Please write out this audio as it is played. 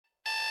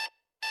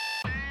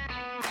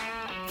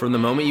From the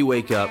moment you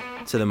wake up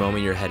to the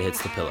moment your head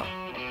hits the pillow,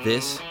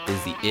 this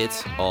is the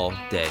It's All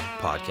Day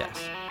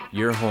podcast.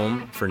 Your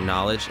home for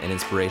knowledge and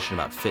inspiration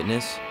about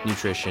fitness,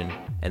 nutrition,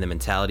 and the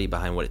mentality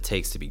behind what it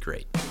takes to be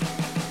great.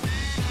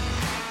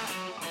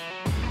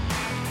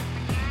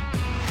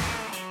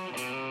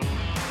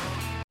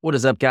 What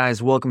is up,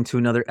 guys? Welcome to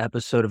another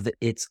episode of the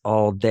It's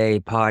All Day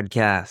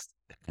podcast.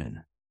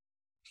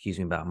 Excuse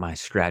me about my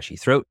scratchy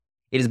throat.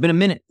 It has been a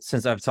minute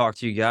since I've talked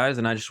to you guys,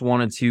 and I just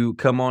wanted to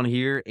come on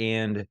here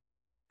and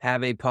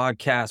have a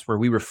podcast where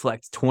we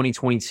reflect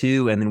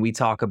 2022 and then we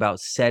talk about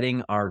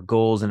setting our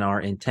goals and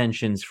our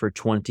intentions for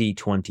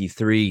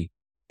 2023.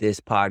 This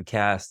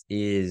podcast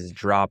is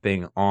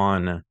dropping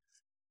on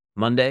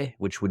Monday,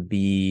 which would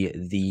be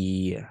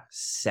the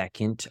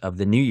 2nd of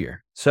the new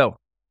year. So,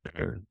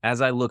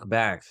 as I look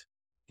back,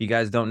 if you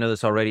guys don't know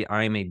this already,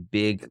 I am a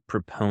big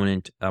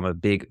proponent. I'm a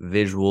big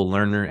visual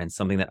learner, and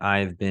something that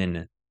I've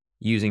been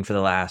using for the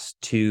last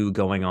 2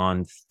 going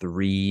on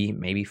 3,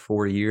 maybe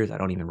 4 years, I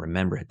don't even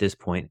remember at this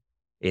point,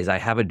 is I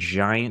have a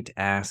giant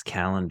ass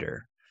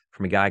calendar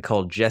from a guy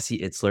called Jesse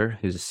Itzler,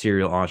 who's a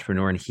serial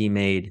entrepreneur, and he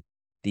made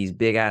these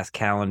big ass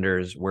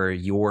calendars where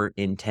your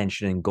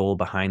intention and goal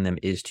behind them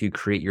is to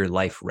create your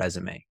life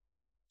resume.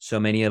 So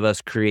many of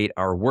us create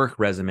our work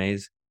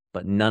resumes,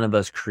 but none of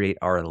us create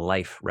our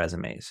life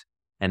resumes.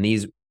 And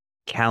these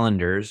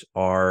calendars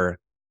are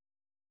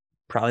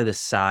probably the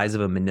size of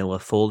a manila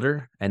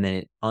folder, and then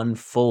it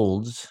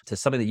unfolds to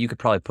something that you could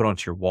probably put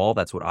onto your wall.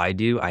 That's what I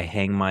do. I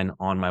hang mine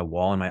on my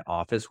wall in my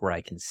office where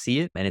I can see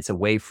it, and it's a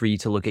way for you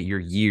to look at your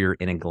year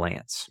in a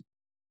glance.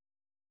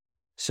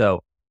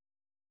 So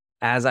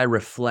as I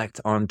reflect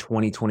on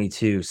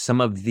 2022, some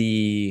of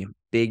the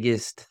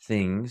biggest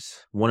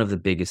things, one of the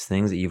biggest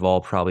things that you've all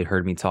probably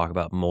heard me talk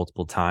about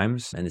multiple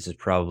times, and this is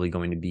probably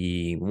going to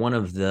be one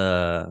of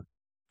the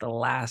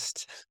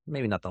last,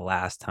 maybe not the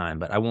last time,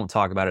 but I won't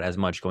talk about it as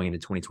much going into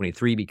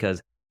 2023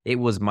 because it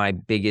was my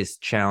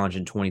biggest challenge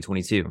in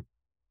 2022,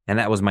 and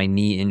that was my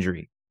knee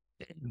injury.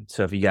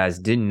 So if you guys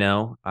didn't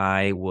know,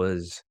 I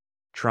was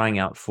trying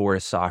out for a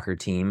soccer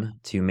team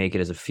to make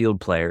it as a field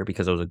player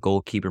because I was a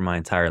goalkeeper my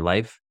entire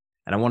life.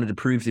 And I wanted to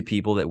prove to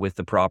people that with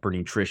the proper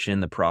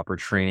nutrition, the proper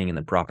training, and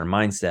the proper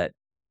mindset,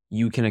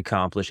 you can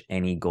accomplish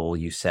any goal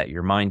you set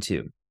your mind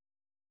to.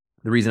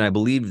 The reason I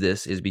believe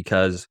this is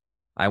because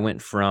I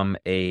went from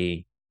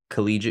a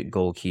collegiate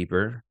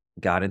goalkeeper,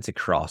 got into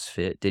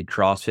CrossFit, did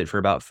CrossFit for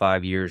about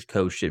 5 years,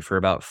 coached it for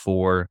about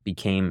 4,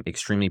 became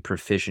extremely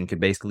proficient, could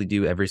basically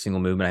do every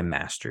single movement. I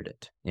mastered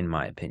it, in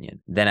my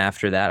opinion. Then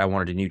after that, I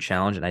wanted a new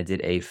challenge, and I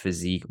did a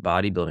physique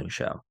bodybuilding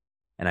show.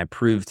 And I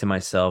proved to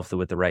myself that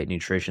with the right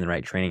nutrition, the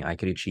right training, I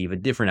could achieve a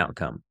different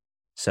outcome.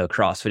 So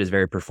CrossFit is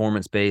very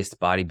performance-based.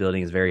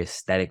 Bodybuilding is very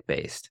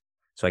aesthetic-based.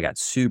 So I got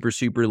super,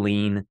 super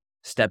lean,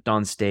 stepped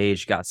on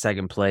stage, got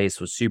 2nd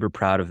place, was super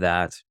proud of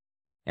that.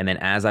 And then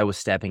as I was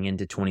stepping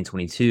into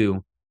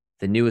 2022,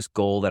 the newest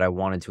goal that I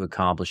wanted to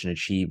accomplish and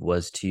achieve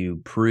was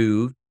to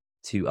prove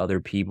to other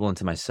people and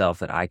to myself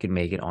that I could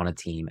make it on a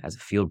team as a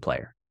field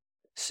player.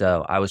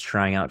 So I was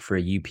trying out for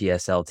a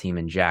UPSL team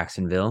in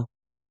Jacksonville.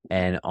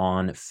 And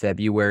on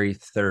February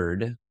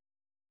 3rd,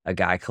 a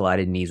guy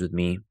collided knees with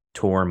me,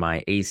 tore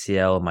my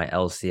ACL, my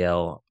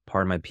LCL,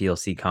 part of my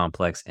PLC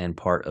complex, and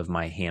part of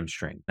my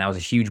hamstring. That was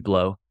a huge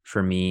blow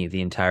for me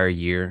the entire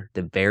year.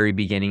 The very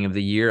beginning of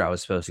the year, I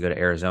was supposed to go to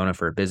Arizona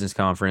for a business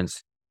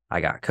conference.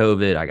 I got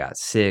COVID. I got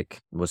sick.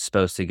 Was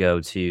supposed to go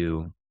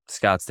to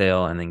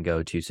Scottsdale and then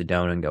go to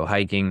Sedona and go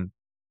hiking.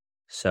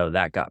 So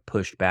that got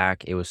pushed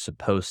back. It was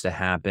supposed to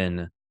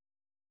happen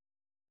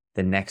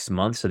the next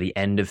month, so the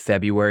end of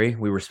February,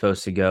 we were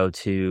supposed to go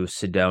to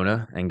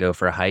Sedona and go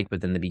for a hike,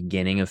 but then the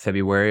beginning of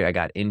February, I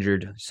got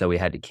injured, so we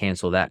had to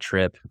cancel that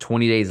trip.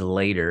 20 days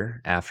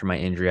later, after my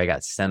injury, I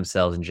got stem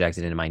cells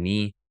injected into my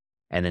knee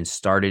and then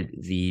started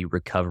the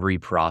recovery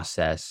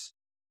process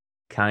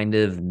kind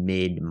of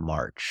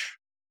mid-March.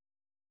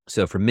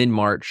 So from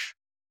mid-March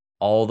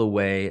all the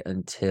way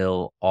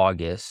until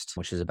August,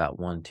 which is about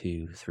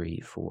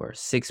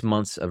 6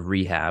 months of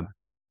rehab,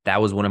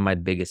 that was one of my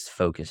biggest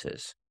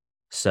focuses.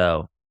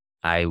 So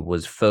I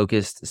was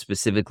focused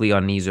specifically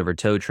on knees over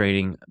toe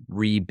training,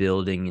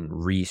 rebuilding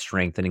and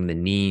re-strengthening the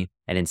knee.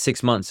 And in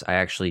 6 months, I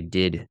actually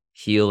did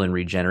heal and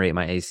regenerate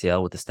my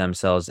ACL with the stem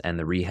cells and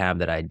the rehab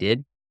that I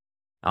did.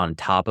 On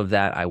top of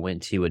that, I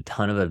went to a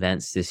ton of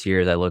events this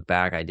year. As I look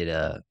back, I did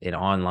an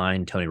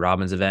online Tony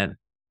Robbins event.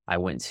 I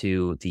went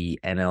to the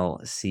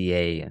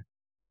NLCA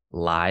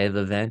live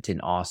event in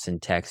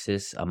Austin,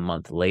 Texas a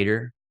month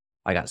later.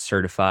 I got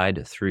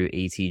certified through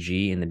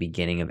ATG in the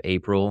beginning of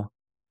April.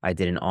 I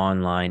did an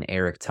online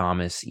Eric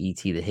Thomas,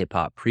 E.T. the Hip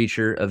Hop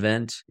Preacher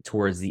event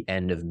towards the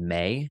end of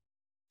May.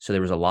 So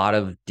there was a lot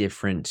of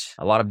different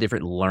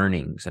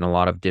learnings and a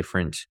lot of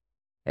different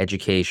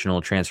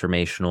educational,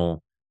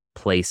 transformational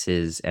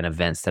places and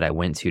events that I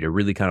went to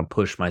really kind of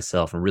push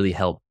myself and really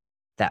help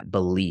that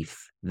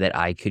belief that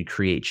I could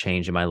create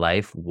change in my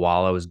life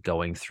while I was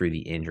going through the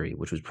injury,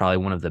 which was probably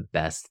one of the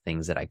best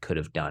things that I could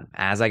have done.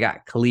 As I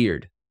got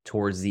cleared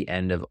towards the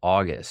end of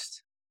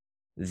August,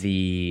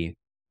 the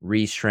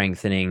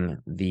re-strengthening,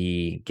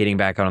 the getting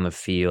back out on the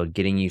field,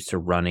 getting used to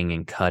running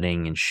and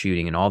cutting and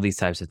shooting and all these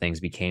types of things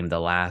became the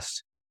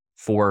last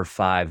 4 or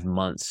 5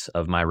 months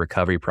of my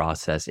recovery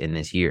process in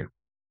this year.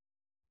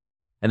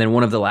 And then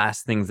one of the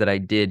last things that I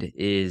did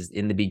is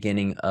in the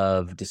beginning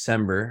of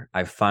December,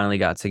 I finally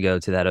got to go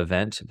to that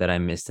event that I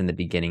missed in the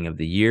beginning of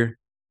the year.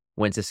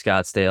 Went to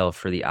Scottsdale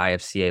for the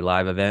IFCA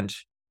live event,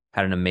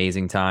 had an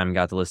amazing time,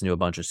 got to listen to a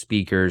bunch of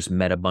speakers,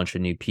 met a bunch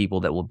of new people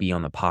that will be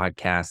on the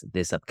podcast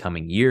this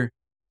upcoming year.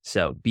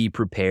 So be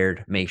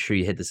prepared. Make sure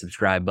you hit the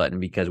subscribe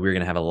button because we're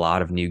going to have a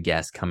lot of new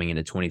guests coming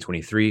into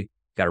 2023.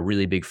 Got a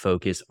really big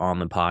focus on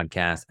the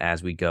podcast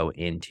as we go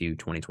into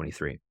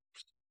 2023.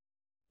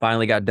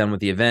 Finally got done with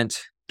the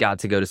event, got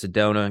to go to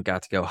Sedona,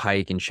 got to go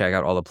hike and check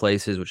out all the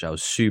places, which I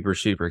was super,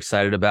 super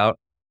excited about.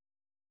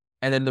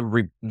 And then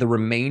the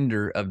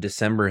remainder of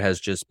December has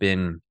just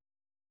been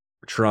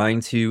trying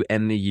to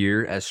end the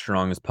year as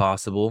strong as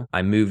possible.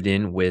 I moved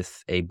in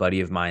with a buddy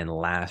of mine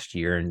last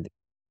year and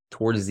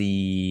towards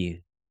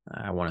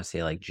I want to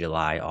say like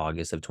July,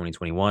 August of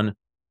 2021.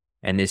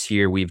 And this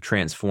year we've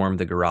transformed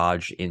the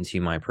garage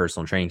into my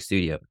personal training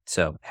studio.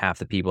 So half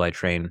the people I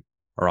train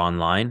are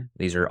online.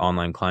 These are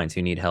online clients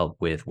who need help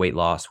with weight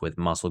loss, with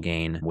muscle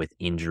gain, with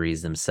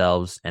injuries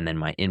themselves. And then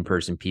my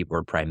in-person people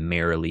are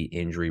primarily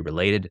injury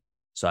related.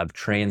 So I've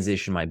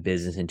transitioned my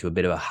business into a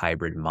bit of a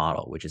hybrid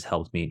model, which has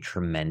helped me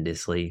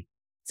tremendously.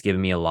 It's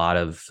given me a lot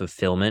of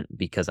fulfillment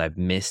because I've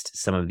missed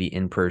some of the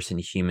in-person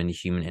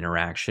human-to-human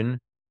interaction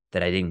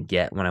that I didn't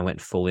get when I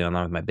went fully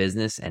online with my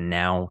business. And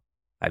now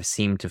I've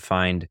seemed to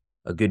find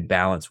a good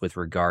balance with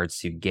regards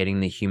to getting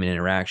the human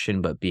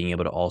interaction, but being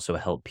able to also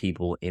help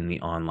people in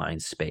the online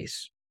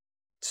space.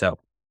 So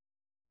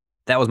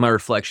that was my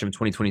reflection of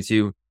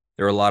 2022.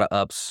 There were a lot of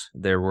ups.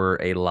 There were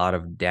a lot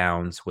of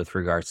downs with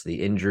regards to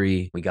the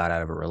injury. We got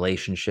out of a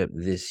relationship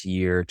this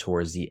year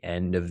towards the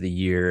end of the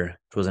year,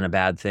 which wasn't a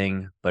bad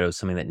thing, but it was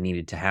something that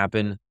needed to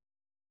happen.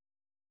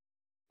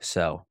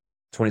 So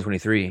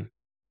 2023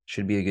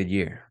 should be a good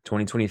year.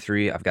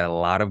 2023, I've got a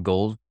lot of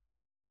goals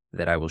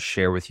that I will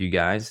share with you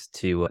guys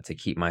to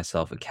keep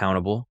myself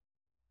accountable,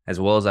 as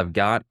well as I've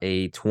got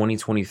a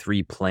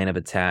 2023 plan of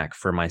attack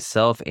for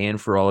myself and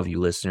for all of you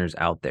listeners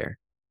out there.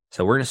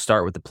 So we're going to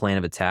start with the plan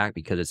of attack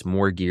because it's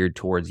more geared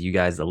towards you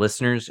guys, the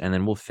listeners, and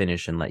then we'll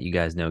finish and let you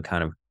guys know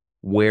kind of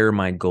where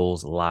my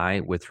goals lie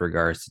with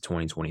regards to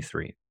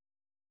 2023.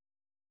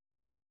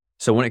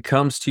 So when it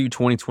comes to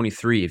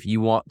 2023, if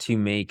you want to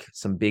make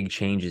some big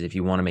changes, if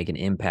you want to make an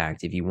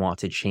impact, if you want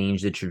to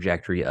change the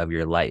trajectory of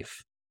your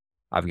life,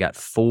 I've got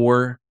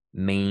 4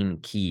 main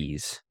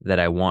keys that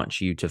I want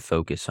you to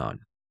focus on.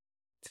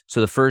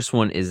 So the first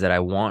one is that I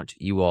want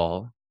you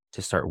all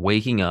to start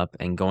waking up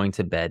and going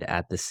to bed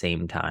at the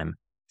same time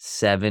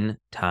 7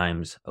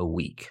 times a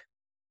week.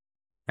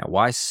 Now,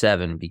 why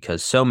 7?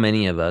 Because so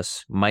many of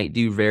us might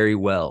do very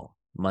well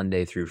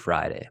Monday through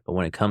Friday, but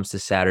when it comes to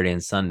Saturday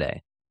and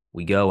Sunday,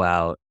 we go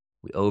out,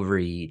 we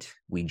overeat,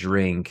 we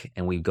drink,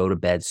 and we go to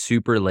bed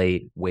super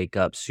late, wake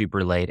up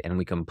super late, and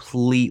we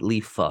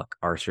completely fuck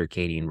our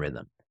circadian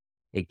rhythm.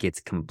 It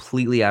gets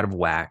completely out of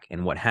whack,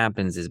 and what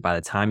happens is by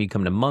the time you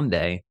come to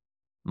Monday,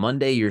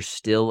 you're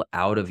still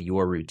out of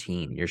your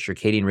routine. Your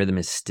circadian rhythm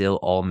is still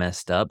all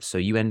messed up, so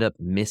you end up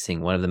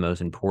missing one of the most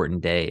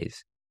important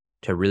days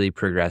to really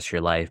progress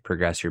your life,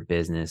 progress your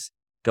business,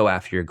 go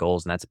after your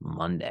goals, and that's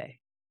Monday.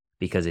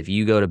 Because if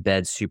you go to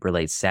bed super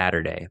late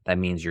Saturday, that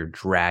means you're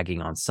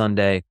dragging on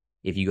Sunday.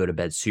 If you go to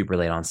bed super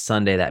late on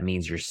Sunday, that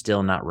means you're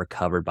still not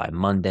recovered by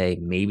Monday,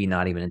 maybe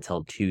not even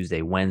until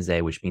Tuesday, Wednesday,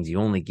 which means you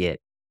only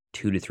get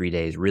 2 to 3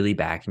 days really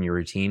back in your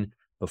routine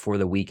before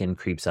the weekend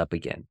creeps up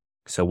again.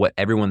 So what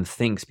everyone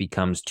thinks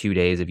becomes 2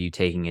 days of you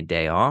taking a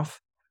day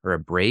off or a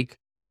break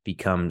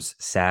becomes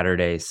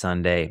Saturday,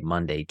 Sunday,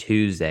 Monday,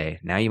 Tuesday.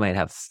 Now you might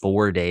have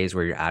 4 days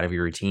where you're out of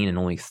your routine and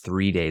only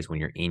 3 days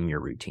when you're in your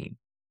routine.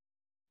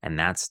 And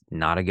that's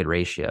not a good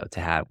ratio to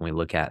have when we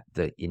look at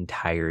the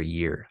entire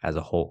year as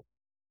a whole.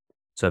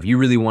 So if you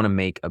really want to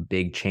make a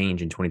big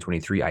change in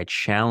 2023, I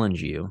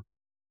challenge you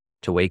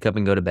to wake up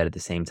and go to bed at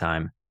the same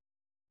time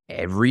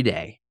every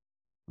day,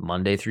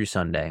 Monday through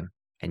Sunday,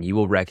 and you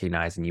will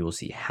recognize and you will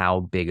see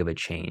how big of a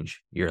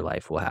change your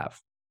life will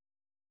have.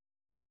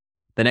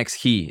 The next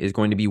key is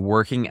going to be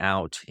working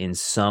out in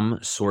some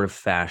sort of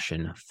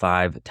fashion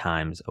 5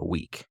 times a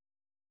week.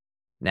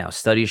 Now,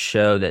 studies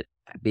show that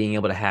being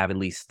able to have at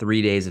least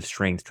 3 days of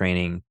strength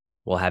training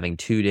while having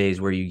 2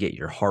 days where you get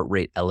your heart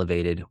rate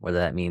elevated, whether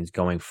that means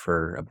going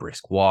for a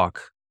brisk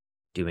walk,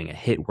 doing a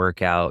HIIT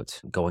workout,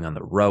 going on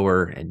the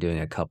rower and doing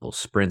a couple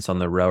sprints on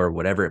the rower,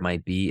 whatever it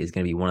might be, is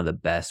going to be one of the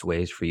best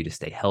ways for you to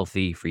stay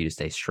healthy, for you to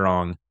stay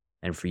strong,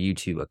 and for you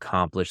to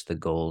accomplish the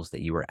goals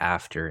that you were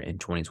after in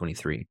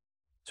 2023.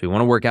 So we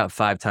want to work out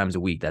 5 times a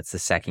week. That's the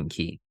second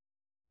key.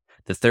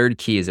 The third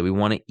key is that we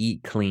want to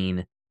eat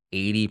clean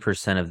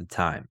 80% of the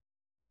time.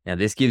 Now,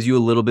 this gives you a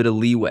little bit of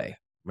leeway.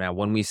 Now,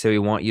 when we say we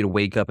want you to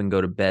wake up and go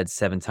to bed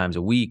 7 times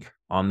a week,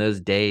 on those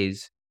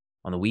days,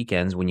 on the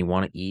weekends, when you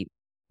want to eat,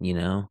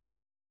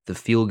 the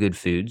feel-good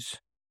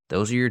foods,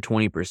 Those are your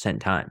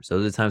 20% times.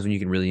 Those are the times when you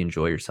can really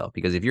enjoy yourself.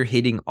 Because if you're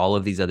hitting all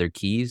of these other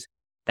keys,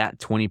 that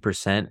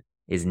 20%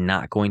 is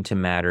not going to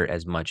matter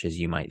as much as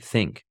you might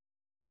think.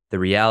 The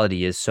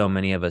reality is so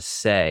many of us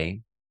say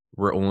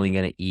we're only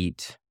going to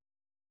eat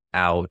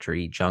out or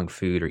eat junk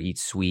food or eat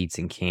sweets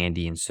and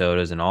candy and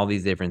sodas and all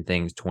these different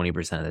things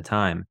 20% of the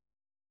time.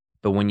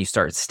 But when you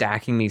start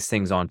stacking these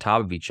things on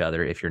top of each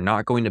other, if you're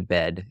not going to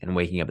bed and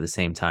waking up at the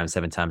same time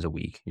 7 times a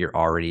week, you're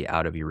already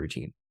out of your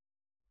routine.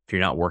 If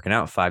you're not working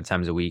out 5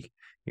 times a week,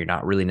 you're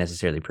not really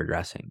necessarily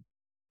progressing.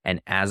 And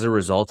as a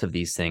result of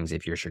these things,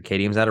 if your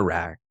circadian's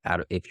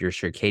if your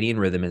circadian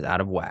rhythm is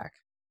out of whack,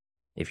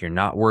 if you're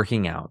not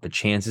working out, the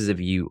chances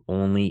of you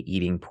only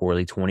eating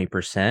poorly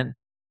 20%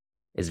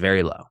 is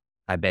very low.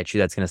 I bet you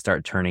that's going to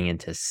start turning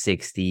into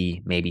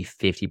 60, maybe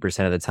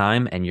 50% of the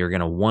time. And you're going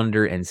to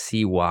wonder and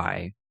see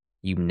why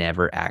you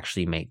never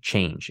actually make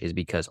change, is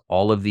because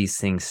all of these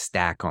things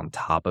stack on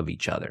top of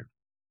each other.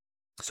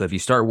 So if you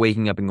start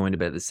waking up and going to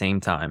bed at the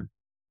same time,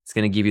 it's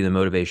going to give you the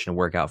motivation to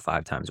work out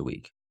 5 times a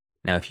week.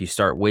 Now, if you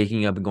start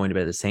waking up and going to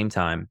bed at the same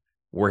time,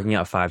 working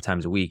out 5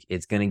 times a week,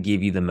 it's going to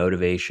give you the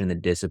motivation, the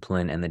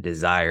discipline, and the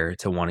desire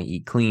to want to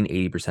eat clean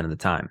 80% of the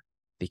time,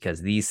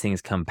 because these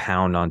things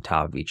compound on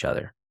top of each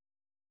other.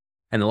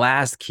 And the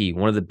last key,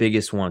 one of the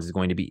biggest ones, is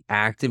going to be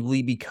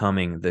actively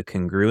becoming the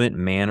congruent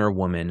man or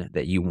woman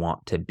that you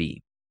want to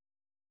be.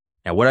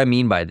 Now, what I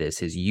mean by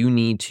this is you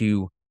need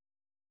to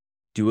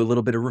do a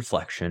little bit of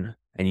reflection,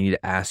 and you need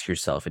to ask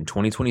yourself in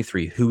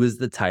 2023, who is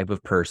the type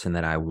of person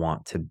that I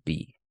want to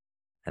be?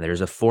 And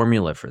there's a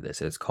formula for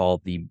this. It's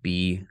called the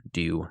be,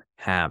 do,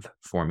 have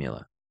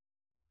formula.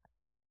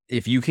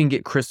 If you can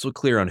get crystal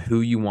clear on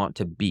who you want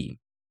to be,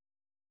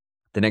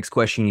 the next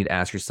question you need to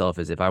ask yourself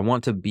is, if I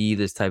want to be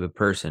this type of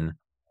person,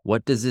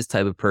 what does this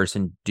type of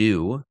person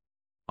do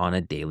on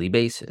a daily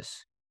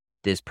basis?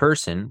 This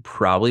person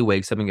probably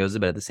wakes up and goes to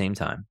bed at the same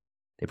time.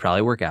 They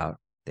probably work out.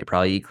 They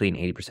probably eat clean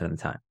 80% of the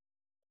time.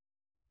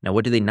 Now,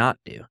 what do they not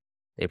do?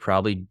 They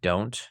probably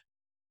don't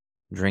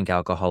drink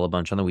alcohol a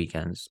bunch on the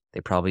weekends.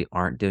 They probably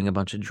aren't doing a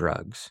bunch of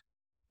drugs.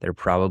 They're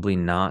probably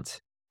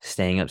not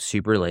staying up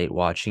super late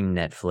watching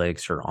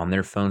Netflix or on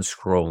their phone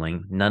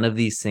scrolling. None of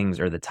these things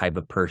are the type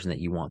of person that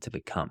you want to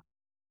become.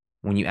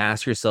 When you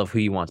ask yourself who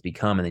you want to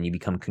become and then you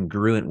become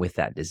congruent with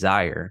that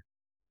desire,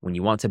 when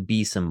you want to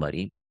be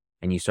somebody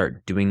and you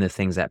start doing the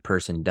things that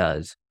person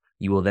does,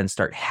 you will then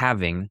start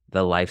having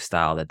the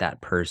lifestyle that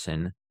that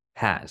person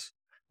has,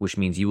 which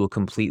means you will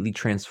completely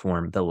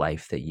transform the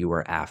life that you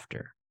are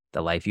after,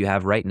 the life you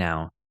have right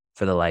now,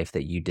 for the life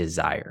that you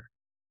desire.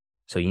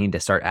 So you need to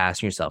start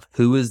asking yourself,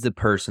 who is the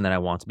person that I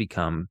want to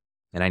become?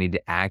 And I need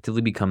to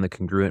actively become the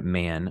congruent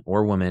man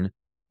or woman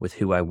with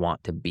who I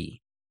want to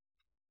be.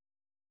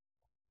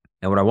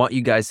 Now, what I want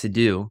you guys to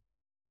do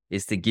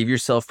is to give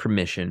yourself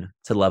permission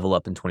to level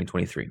up in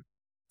 2023.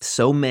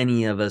 So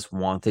many of us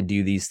want to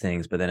do these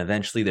things, but then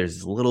eventually there's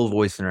this little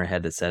voice in our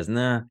head that says,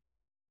 nah,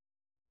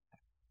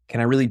 can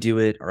I really do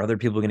it? Are other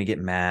people going to get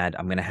mad?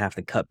 I'm going to have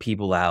to cut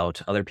people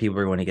out. Other people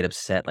are going to get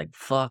upset. Like,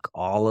 fuck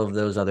all of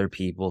those other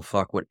people.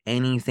 Fuck what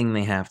anything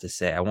they have to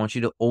say. I want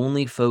you to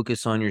only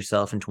focus on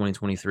yourself in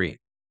 2023.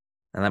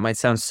 And that might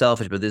sound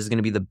selfish, but this is going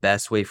to be the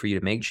best way for you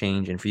to make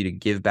change and for you to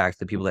give back to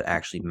the people that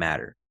actually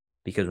matter.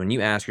 Because when you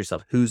ask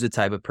yourself, who's the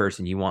type of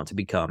person you want to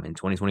become in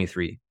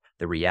 2023,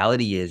 the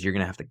reality is you're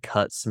going to have to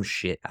cut some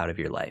shit out of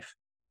your life.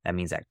 That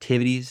means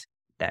activities.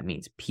 That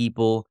means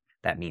people.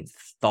 That means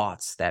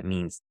thoughts. That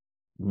means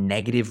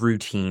negative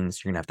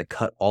routines. You're going to have to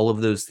cut all of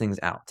those things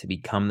out to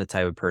become the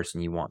type of person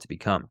you want to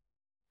become.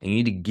 And you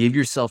need to give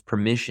yourself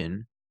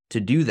permission to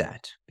do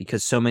that,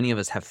 because so many of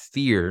us have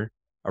fear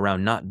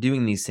around not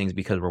doing these things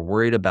because we're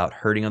worried about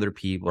hurting other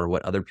people or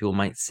what other people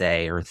might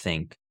say or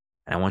think.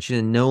 And I want you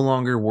to no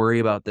longer worry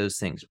about those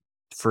things.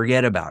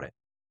 Forget about it.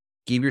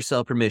 Give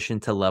yourself permission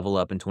to level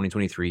up in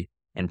 2023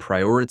 and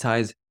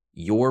prioritize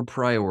your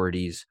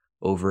priorities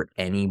over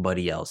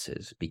anybody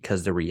else's.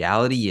 Because the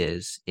reality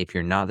is, if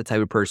you're not the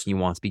type of person you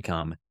want to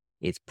become,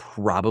 it's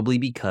probably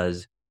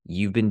because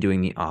you've been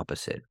doing the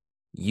opposite.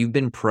 You've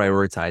been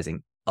prioritizing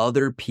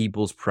other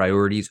people's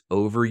priorities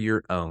over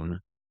your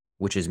own,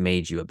 which has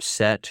made you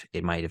upset.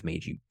 It might have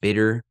made you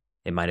bitter.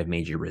 It might have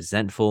made you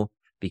resentful,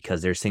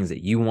 because there's things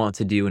that you want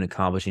to do and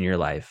accomplish in your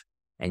life.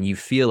 And you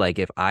feel like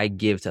if I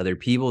give to other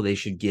people, they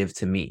should give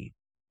to me.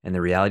 And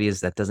the reality is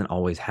that doesn't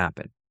always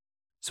happen.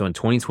 So in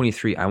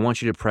 2023, I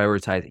want you to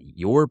prioritize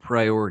your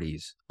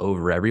priorities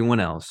over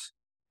everyone else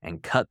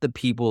and cut the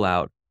people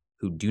out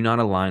who do not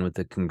align with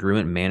the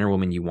congruent man or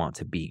woman you want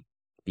to be.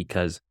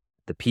 Because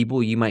the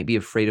people you might be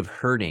afraid of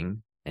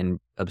hurting and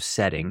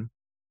upsetting,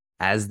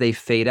 as they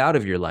fade out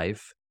of your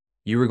life,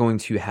 you are going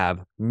to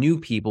have new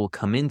people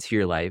come into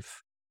your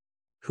life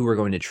who are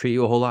going to treat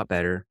you a whole lot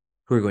better,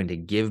 who are going to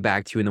give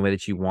back to you in the way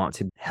that you want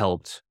to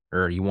help,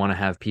 or you want to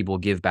have people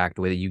give back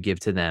the way that you give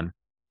to them.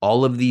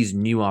 All of these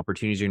new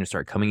opportunities are going to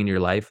start coming into your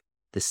life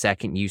the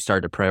second you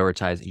start to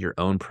prioritize your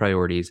own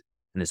priorities.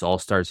 And this all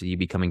starts with you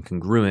becoming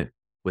congruent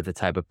with the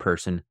type of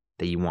person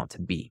that you want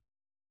to be.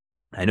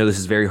 I know this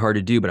is very hard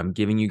to do, but I'm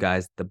giving you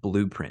guys the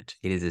blueprint.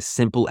 It is as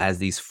simple as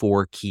these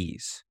 4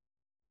 keys.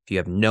 If you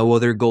have no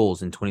other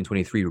goals in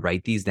 2023,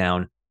 write these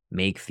down.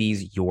 Make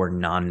these your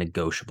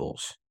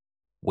non-negotiables.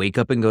 Wake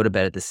up and go to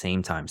bed at the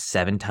same time,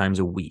 7 times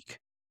a week.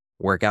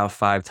 Work out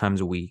 5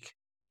 times a week.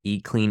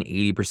 Eat clean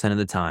 80% of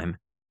the time.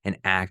 And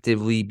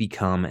actively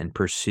become and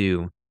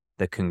pursue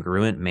the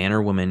congruent man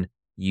or woman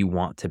you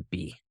want to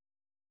be.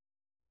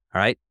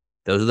 All right?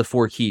 Those are the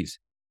 4 keys.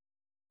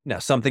 Now,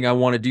 something I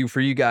want to do for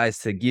you guys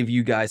to give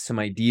you guys some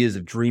ideas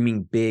of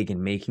dreaming big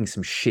and making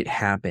some shit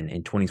happen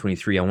in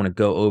 2023. I want to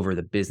go over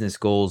the business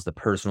goals, the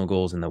personal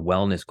goals, and the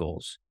wellness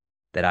goals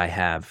that I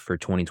have for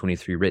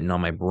 2023 written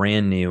on my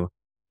brand new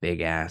big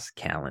ass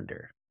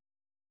calendar.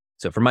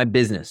 So for my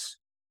business,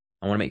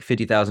 I want to make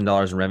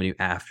 $50,000 in revenue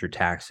after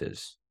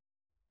taxes.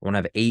 I want to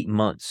have 8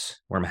 months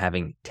where I'm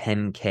having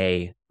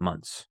 10K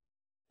months.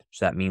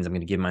 So that means I'm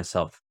going to give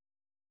myself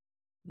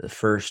the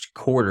first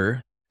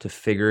quarter to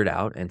figure it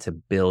out and to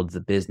build the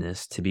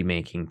business to be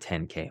making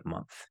 10K a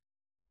month.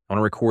 I want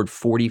to record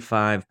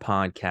 45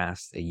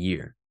 podcasts a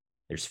year.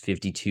 There's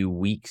 52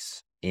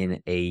 weeks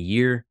in a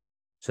year.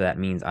 So that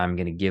means I'm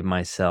going to give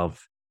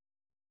myself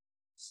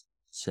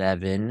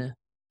 7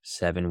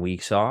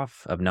 weeks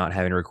off of not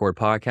having to record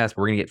podcasts.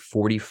 We're going to get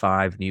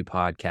 45 new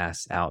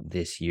podcasts out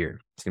this year.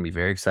 It's going to be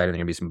very exciting. There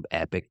are going to be some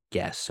epic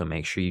guests. So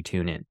make sure you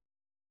tune in.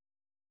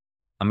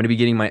 I'm going to be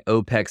getting my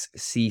OPEX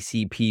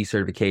CCP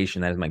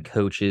certification. That is my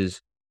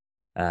coach's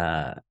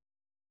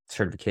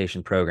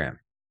certification program.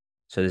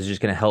 So this is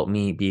just going to help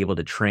me be able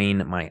to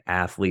train my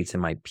athletes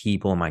and my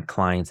people and my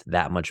clients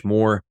that much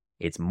more.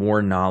 It's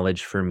more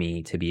knowledge for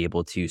me to be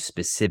able to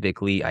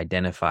specifically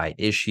identify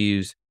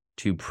issues,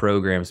 to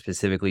program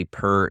specifically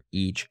per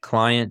each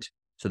client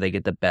so they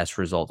get the best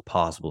results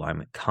possible.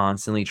 I'm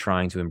constantly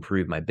trying to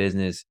improve my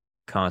business,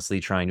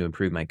 constantly trying to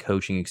improve my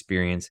coaching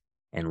experience,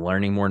 and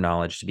learning more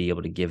knowledge to be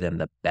able to give them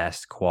the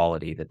best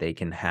quality that they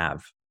can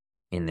have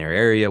in their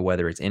area,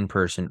 whether it's in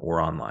person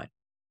or online.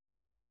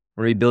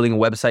 We're going to be building a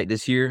website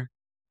this year.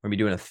 We're going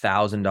to be doing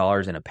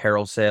 $1,000 in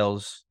apparel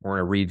sales. We're going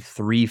to read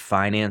 3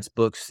 finance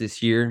books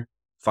this year.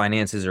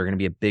 Finances are going to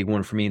be a big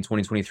one for me in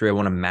 2023. I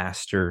want to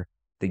master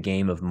the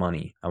game of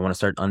money. I want to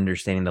start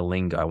understanding the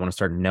lingo. I want to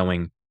start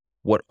knowing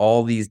what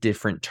all these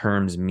different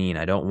terms mean.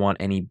 I don't want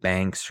any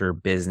banks or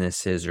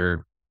businesses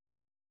or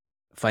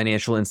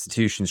financial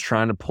institutions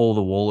trying to pull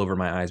the wool over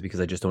my eyes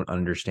because I just don't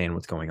understand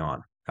what's going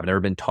on. I've never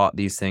been taught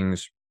these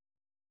things.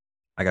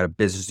 I got a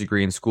business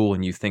degree in school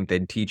and you think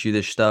they'd teach you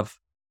this stuff?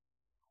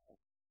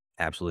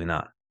 Absolutely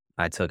not.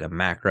 I took a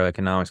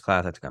macroeconomics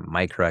class, I took a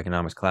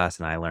microeconomics class,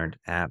 and I learned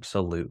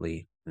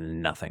absolutely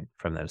nothing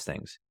from those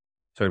things.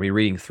 So I'm going to be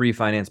reading 3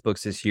 finance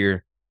books this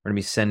year. We're going to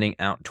be sending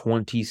out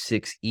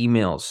 26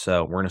 emails.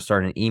 So we're going to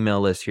start an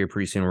email list here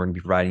pretty soon. We're going to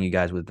be providing you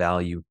guys with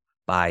value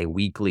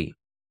bi-weekly.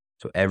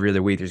 So every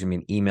other week, there's going to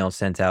be an email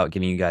sent out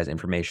giving you guys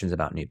information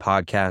about new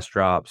podcast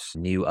drops,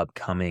 new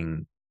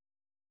upcoming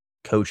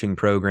coaching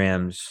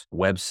programs,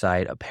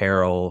 website,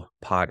 apparel,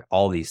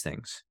 all these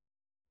things.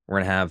 We're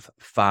going to have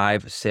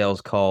 5 sales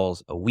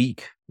calls a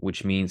week,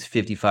 which means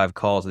 55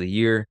 calls of the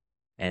year.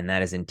 And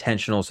that is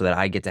intentional so that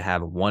I get to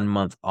have 1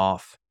 month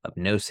off of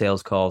no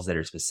sales calls that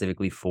are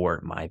specifically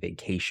for my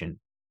vacation.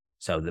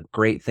 So the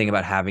great thing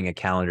about having a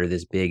calendar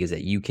this big is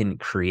that you can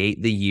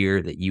create the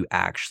year that you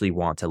actually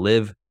want to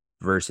live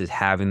versus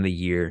having the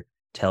year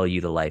tell you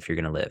the life you're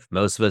going to live.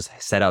 Most of us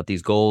set out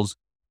these goals,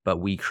 but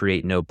we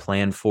create no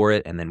plan for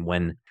it. And then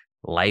when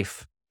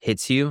life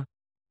hits you,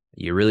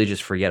 you really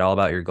just forget all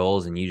about your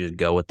goals and you just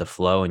go with the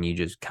flow and you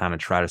just kind of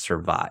try to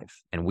survive.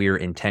 And we're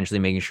intentionally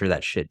making sure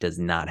that shit does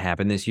not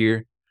happen this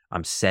year.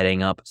 I'm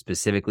setting up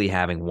specifically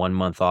having 1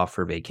 month off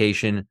for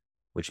vacation,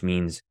 which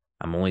means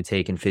I'm only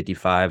taking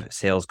 55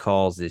 sales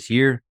calls this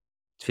year,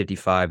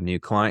 55 new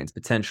clients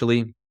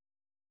potentially,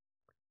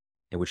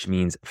 which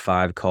means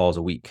 5 calls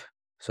a week.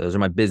 So those are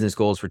my business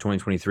goals for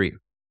 2023.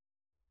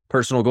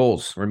 Personal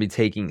goals. We're going to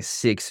be taking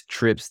 6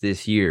 trips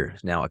this year.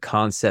 Now, a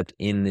concept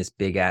in this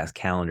big ass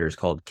calendar is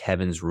called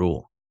Kevin's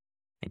Rule.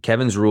 And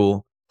Kevin's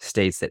Rule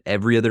states that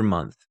every other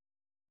month,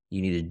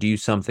 you need to do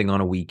something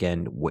on a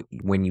weekend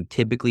when you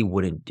typically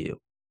wouldn't do.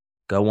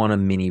 Go on a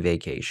mini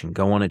vacation.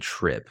 Go on a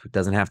trip. It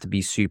doesn't have to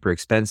be super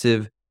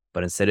expensive,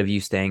 but instead of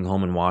you staying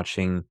home and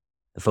watching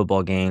the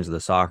football games or the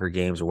soccer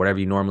games or whatever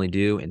you normally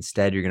do,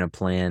 instead you're going to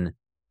plan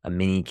a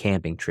mini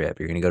camping trip.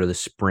 You're going to go to the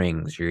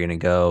Springs. You're going to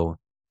go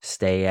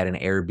stay at an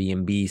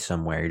Airbnb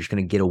somewhere. You're just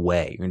going to get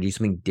away. You're going to do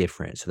something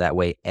different. So that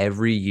way,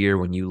 every year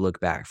when you look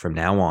back from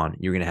now on,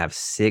 you're going to have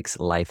 6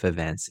 life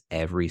events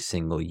every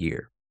single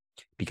year.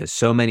 Because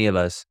so many of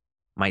us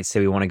might say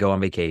we want to go on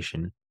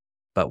vacation,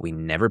 but we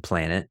never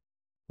plan it.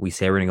 We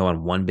say we're going to go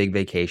on one big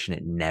vacation.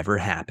 It never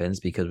happens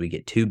because we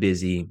get too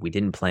busy. We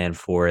didn't plan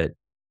for it.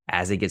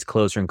 As it gets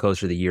closer and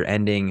closer to the year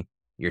ending,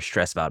 you're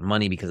stressed about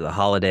money because of the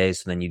holidays.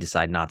 So then you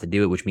decide not to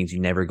do it, which means you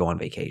never go on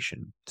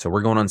vacation. So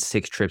we're going on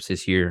 6 trips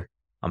this year.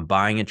 I'm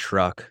buying a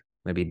truck.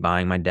 I'm going to be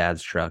buying my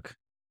dad's truck.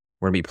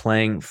 We're going to be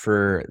playing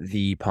for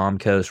the Palm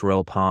Coast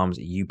Royal Palms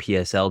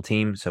UPSL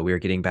team. So we are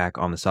getting back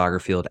on the soccer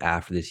field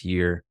after this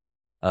year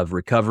of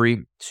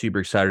recovery. Super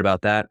excited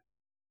about that.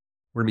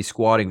 We're going to be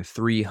squatting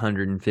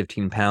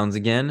 315 pounds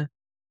again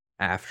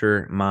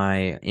after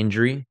my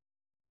injury.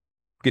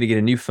 Going to get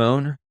a new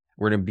phone.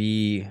 We're going to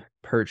be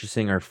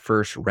purchasing our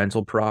first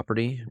rental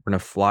property. We're going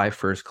to fly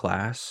first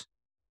class.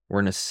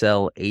 We're going to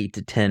sell 8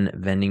 to 10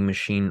 vending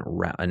machine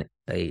route, an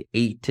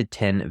 8 to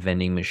 10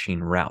 vending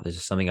machine route. This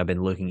is something I've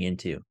been looking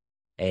into.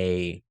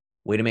 A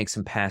way to make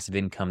some passive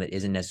income that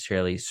isn't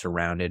necessarily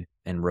surrounded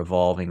and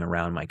revolving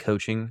around my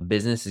coaching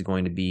business is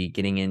going to be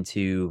getting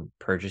into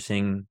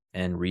purchasing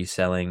and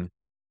reselling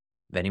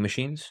vending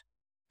machines.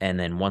 And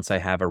then once I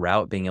have a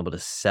route, being able to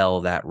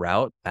sell that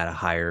route at a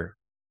higher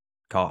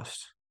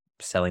cost,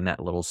 selling that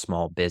little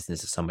small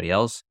business to somebody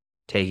else,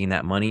 taking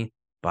that money,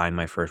 buying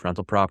my first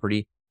rental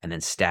property, and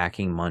then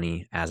stacking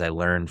money as I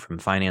learn from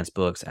finance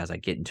books, as I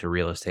get into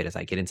real estate, as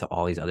I get into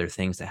all these other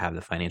things to have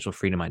the financial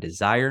freedom I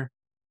desire,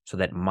 so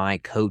that my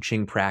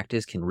coaching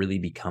practice can really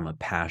become a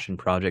passion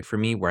project for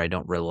me where I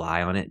don't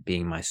rely on it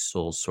being my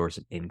sole source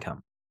of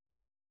income.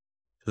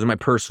 Those are my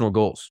personal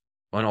goals.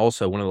 And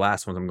also one of the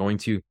last ones, I'm going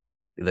to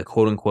the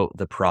quote unquote,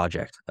 the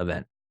project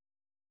event.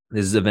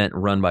 This is an event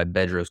run by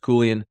Bedros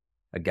Keuilian,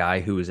 a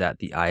guy who was at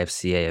the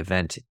IFCA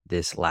event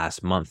this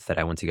last month that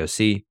I went to go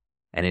see.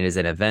 And it is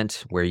an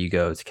event where you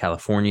go to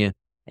California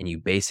and you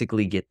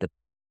basically get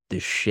the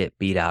shit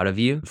beat out of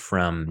you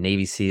from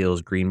Navy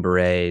SEALs, Green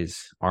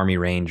Berets, Army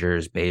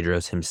Rangers,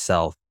 Bedros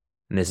himself.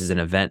 And this is an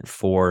event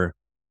for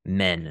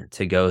men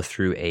to go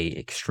through a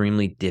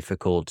extremely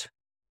difficult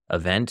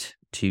event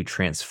to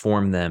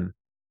transform them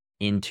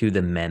into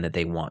the men that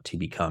they want to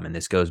become. And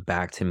this goes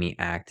back to me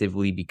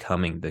actively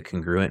becoming the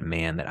congruent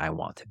man that I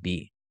want to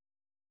be.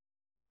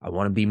 I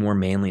want to be more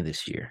manly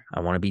this year. I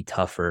want to be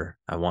tougher.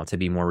 I want to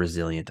be more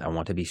resilient. I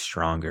want to be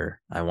stronger.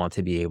 I want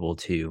to be able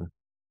to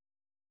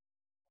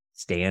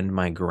stand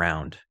my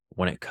ground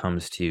when it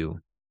comes to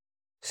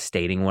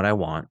stating what I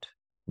want,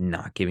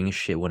 not giving a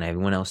shit what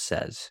everyone else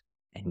says,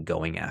 and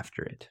going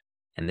after it.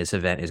 And this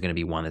event is going to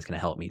be one that's going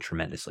to help me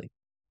tremendously.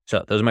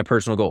 So those are my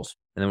personal goals.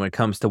 And then when it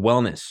comes to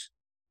wellness,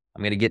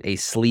 I'm going to get a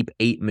Sleep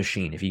 8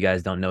 machine. If you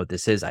guys don't know what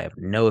this is, I have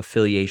no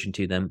affiliation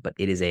to them, but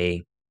it is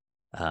a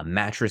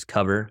mattress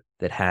cover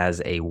that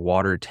has a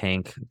water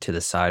tank to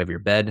the side of your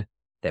bed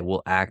that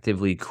will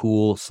actively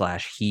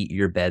cool/heat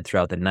your bed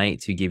throughout the night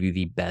to give you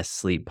the best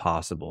sleep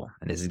possible.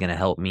 And this is going to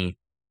help me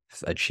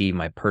achieve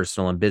my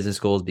personal and business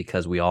goals,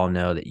 because we all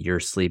know that your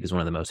sleep is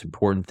one of the most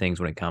important things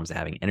when it comes to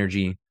having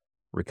energy,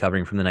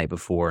 recovering from the night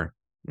before,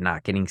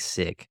 not getting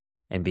sick,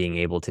 and being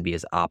able to be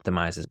as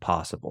optimized as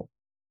possible.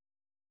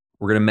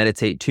 We're going to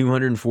meditate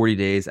 240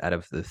 days out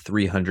of the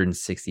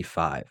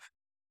 365.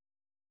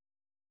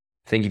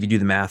 I think if you do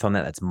the math on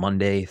that, that's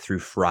Monday through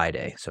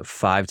Friday. So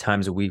 5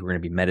 times a week, we're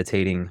going to be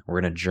meditating. We're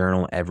going to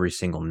journal every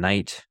single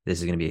night. This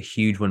is going to be a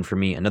huge one for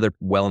me. Another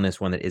wellness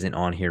one that isn't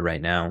on here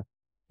right now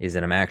is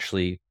that I'm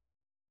actually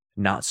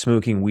not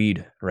smoking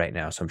weed right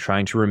now. So I'm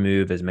trying to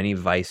remove as many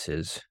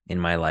vices in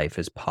my life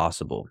as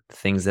possible.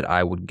 Things that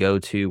I would go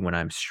to when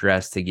I'm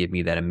stressed to give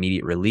me that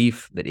immediate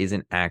relief that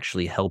isn't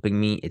actually helping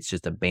me. It's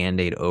just a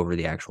Band-Aid over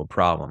the actual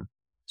problem.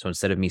 So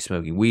instead of me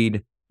smoking weed,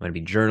 I'm going to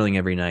be journaling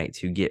every night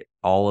to get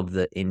all of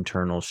the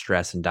internal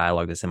stress and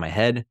dialogue that's in my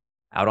head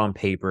out on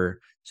paper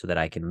so that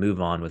I can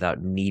move on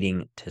without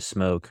needing to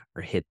smoke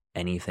or hit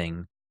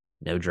anything.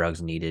 No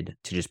drugs needed,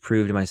 to just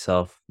prove to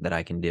myself that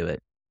I can do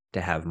it, to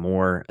have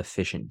more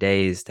efficient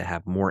days, to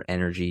have more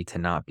energy, to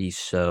not be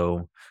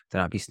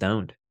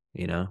stoned,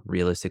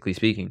 realistically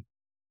speaking.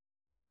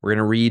 We're going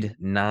to read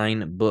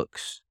 9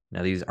 books.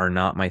 Now, these are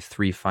not my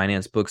 3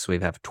 finance books. So we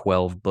have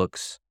 12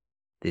 books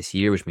this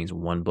year, which means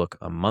 1 book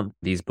a month.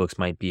 These books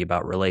might be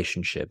about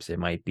relationships. It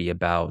might be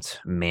about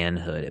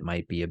manhood. It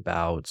might be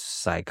about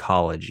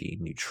psychology,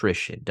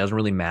 nutrition. It doesn't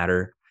really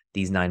matter.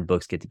 These 9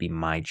 books get to be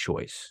my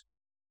choice.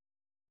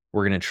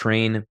 We're going to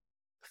train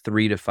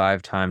 3 to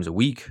 5 times a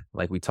week.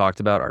 Like we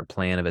talked about, our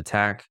plan of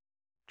attack,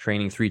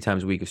 training 3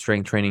 times a week of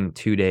strength training,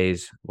 2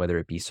 days, whether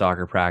it be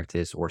soccer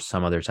practice or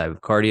some other type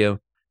of cardio.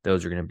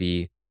 Those are going to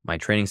be my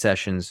training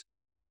sessions.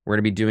 We're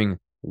going to be doing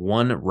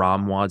 1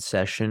 ROMWOD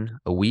session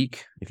a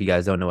week. If you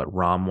guys don't know what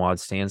ROMWOD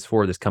stands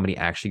for, this company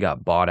actually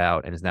got bought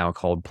out and is now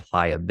called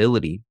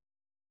Pliability.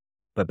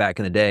 But back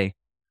in the day,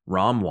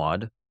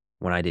 ROMWOD,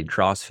 when I did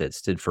CrossFit,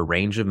 stood for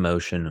Range of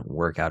Motion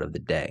Workout of the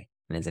Day.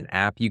 And it's an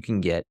app you can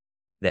get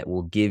that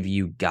will give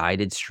you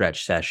guided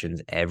stretch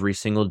sessions every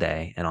single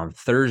day. And on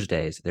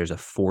Thursdays, there's a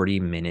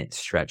 40-minute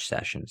stretch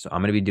session. So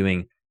I'm going to be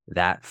doing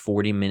that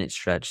 40-minute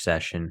stretch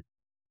session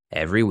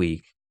every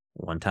week,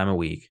 1 time a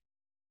week.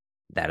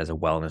 That is a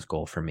wellness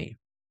goal for me.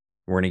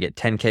 We're going to get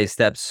 10K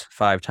steps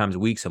 5 times a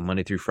week. So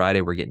Monday through Friday,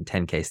 we're getting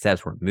 10K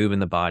steps. We're moving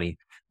the body.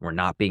 We're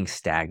not being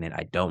stagnant.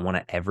 I don't want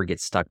to ever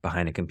get stuck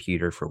behind a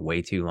computer for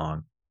way too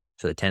long.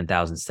 So the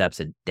 10,000 steps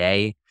a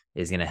day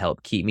is going to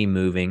help keep me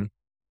moving.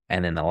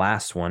 And then the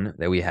last one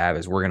that we have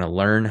is we're going to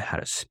learn how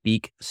to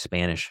speak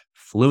Spanish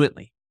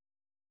fluently.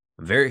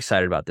 I'm very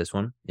excited about this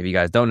one. If you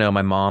guys don't know,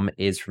 my mom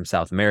is from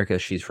South America.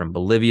 She's from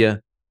Bolivia.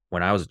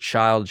 When I was a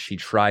child, she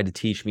tried to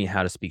teach me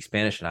how to speak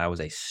Spanish, and I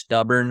was a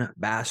stubborn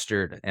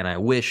bastard. And I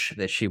wish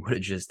that she would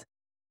have just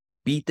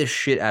beat the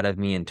shit out of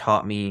me and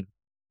taught me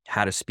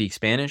how to speak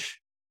Spanish.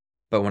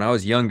 But when I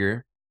was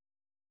younger,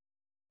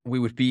 we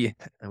would be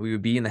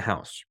in the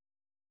house.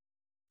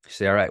 You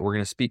say, all right, we're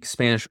going to speak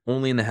Spanish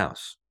only in the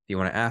house. If you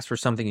want to ask for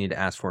something, you need to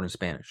ask for it in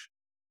Spanish.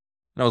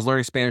 And I was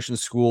learning Spanish in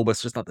school, but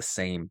it's just not the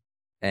same.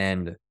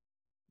 And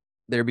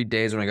there'd be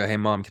days when I go, hey,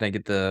 Mom, can I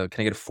get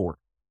a fork?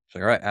 She's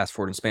like, all right, ask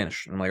for it in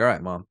Spanish. And I'm like, all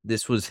right, Mom.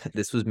 This was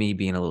me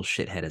being a little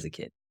shithead as a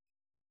kid.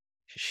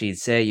 She'd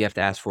say, you have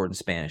to ask for it in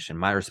Spanish. And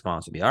my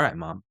response would be, all right,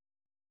 Mom,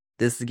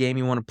 this is the game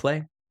you want to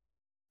play?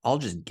 I'll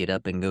just get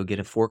up and go get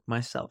a fork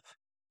myself.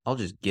 I'll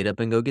just get up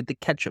and go get the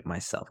ketchup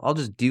myself. I'll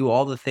just do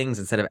all the things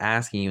instead of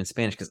asking you in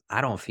Spanish because I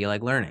don't feel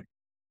like learning.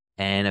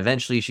 And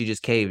eventually she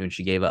just caved and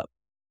she gave up.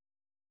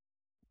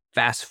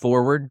 Fast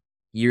forward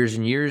years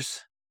and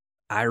years,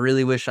 I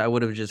really wish I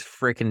would have just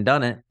freaking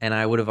done it and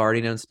I would have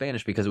already known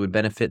Spanish because it would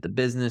benefit the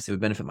business. It would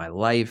benefit my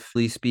life.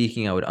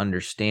 Speaking, I would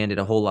understand it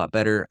a whole lot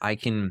better. I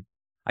can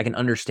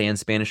understand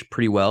Spanish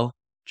pretty well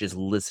just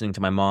listening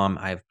to my mom.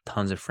 I have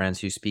tons of friends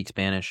who speak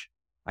Spanish.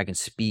 I can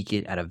speak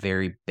it at a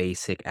very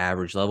basic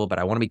average level, but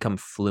I want to become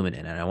fluent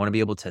in it. I want to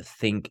be able to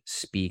think,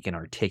 speak, and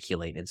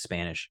articulate in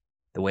Spanish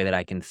the way that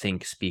I can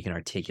think, speak, and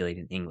articulate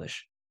in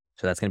English.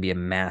 So that's going to be a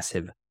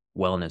massive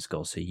wellness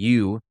goal. So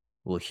you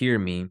will hear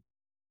me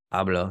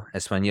hablo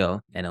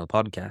español en el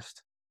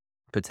podcast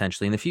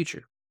potentially in the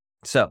future.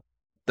 So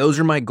those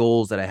are my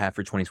goals that I have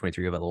for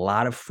 2023. I have a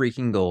lot of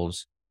freaking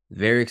goals.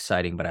 Very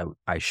exciting, but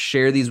I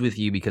share these with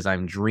you because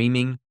I'm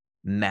dreaming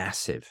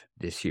massive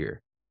this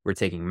year. We're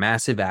taking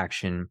massive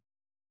action.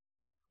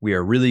 We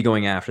are really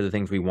going after the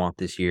things we want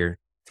this year.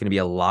 It's going to be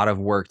a lot of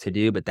work to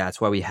do, but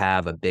that's why we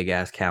have a big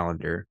ass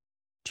calendar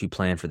to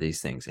plan for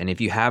these things. And if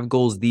you have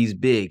goals these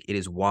big, it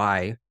is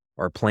why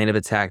our plan of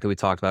attack that we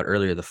talked about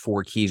earlier, the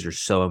 4 keys are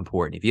so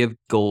important. If you have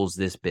goals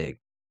this big,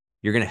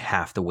 you're going to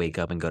have to wake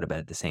up and go to bed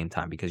at the same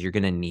time because you're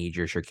going to need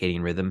your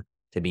circadian rhythm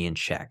to be in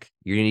check.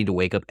 You're going to need to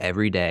wake up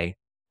every day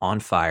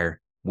on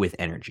fire with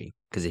energy.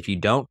 Because if you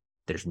don't,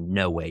 there's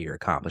no way you're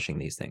accomplishing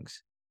these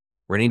things.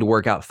 We're going to need to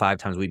work out 5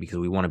 times a week because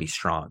we want to be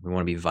strong. We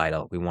want to be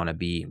vital. We want to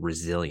be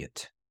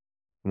resilient.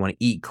 We want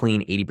to eat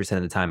clean 80%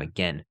 of the time.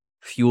 Again,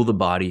 fuel the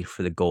body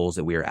for the goals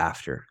that we are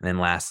after. And then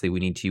lastly, we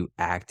need to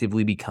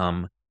actively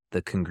become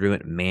the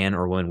congruent man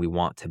or woman we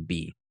want to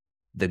be.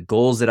 The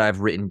goals that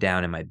I've written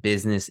down in my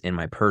business, in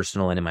my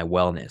personal, and in my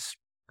wellness,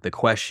 the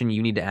question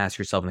you need to ask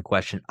yourself and the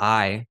question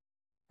I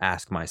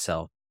ask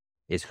myself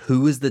is,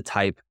 who is the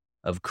type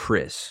of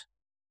Chris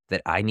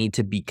that I need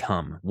to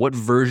become? What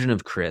version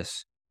of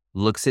Chris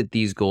looks at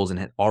these goals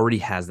and already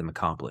has them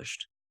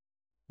accomplished?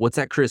 What's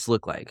that Chris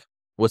look like?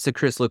 What's the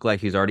Chris look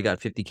like who's already got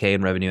 $50K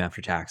in revenue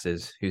after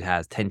taxes, who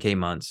has 10K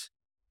months,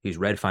 who's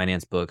read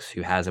finance books,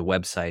 who has a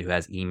website, who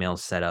has emails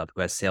set up,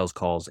 who has sales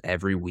calls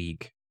every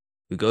week,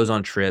 who goes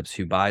on trips,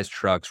 who buys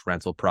trucks,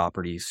 rental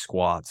properties,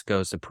 squats,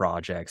 goes to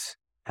projects,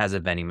 has a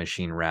vending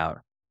machine route,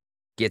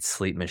 gets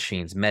sleep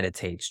machines,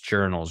 meditates,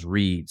 journals,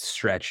 reads,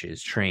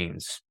 stretches,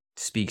 trains,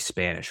 speaks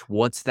Spanish?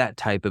 What's that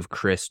type of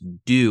Chris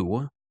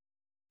do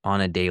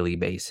on a daily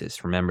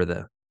basis? Remember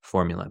the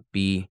formula: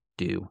 be,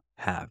 do,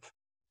 have.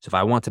 So if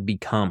I want to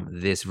become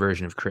this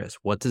version of Chris,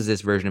 what does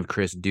this version of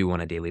Chris do on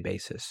a daily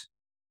basis?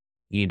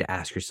 You need to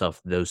ask yourself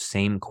those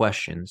same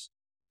questions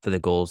for the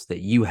goals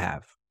that you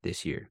have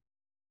this year.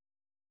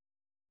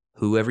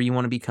 Whoever you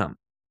want to become,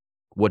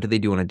 what do they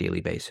do on a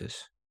daily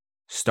basis?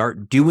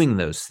 Start doing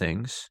those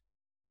things.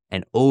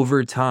 And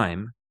over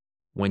time,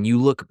 when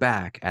you look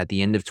back at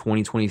the end of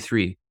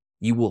 2023,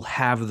 you will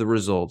have the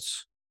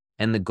results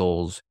and the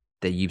goals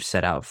that you've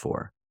set out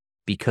for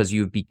because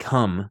you've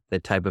become the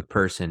type of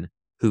person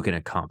who can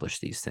accomplish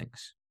these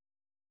things.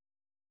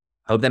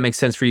 I hope that makes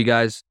sense for you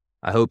guys.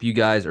 I hope you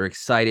guys are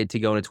excited to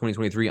go into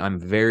 2023. I'm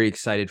very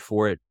excited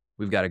for it.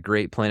 We've got a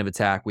great plan of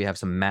attack. We have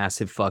some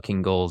massive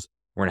fucking goals.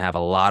 We're going to have a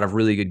lot of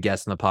really good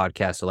guests on the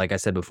podcast. So like I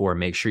said before,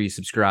 make sure you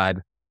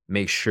subscribe.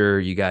 Make sure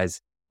you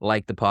guys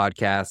like the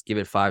podcast. Give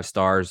it 5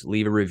 stars.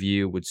 Leave a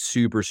review. Would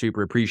super,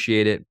 super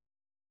appreciate it.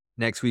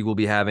 Next week, we'll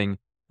be having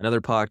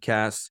another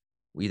podcast,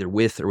 either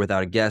with or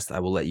without a guest. I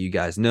will let you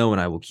guys know and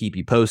I will keep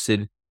you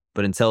posted.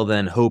 But until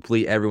then,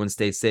 hopefully everyone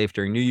stays safe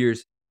during New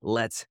Year's.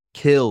 Let's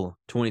kill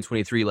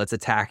 2023. Let's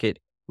attack it.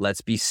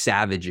 Let's be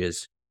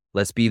savages.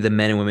 Let's be the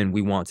men and women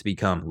we want to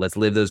become. Let's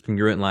live those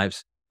congruent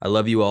lives. I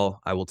love you all.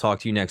 I will talk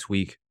to you next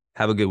week.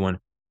 Have a good one.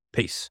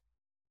 Peace.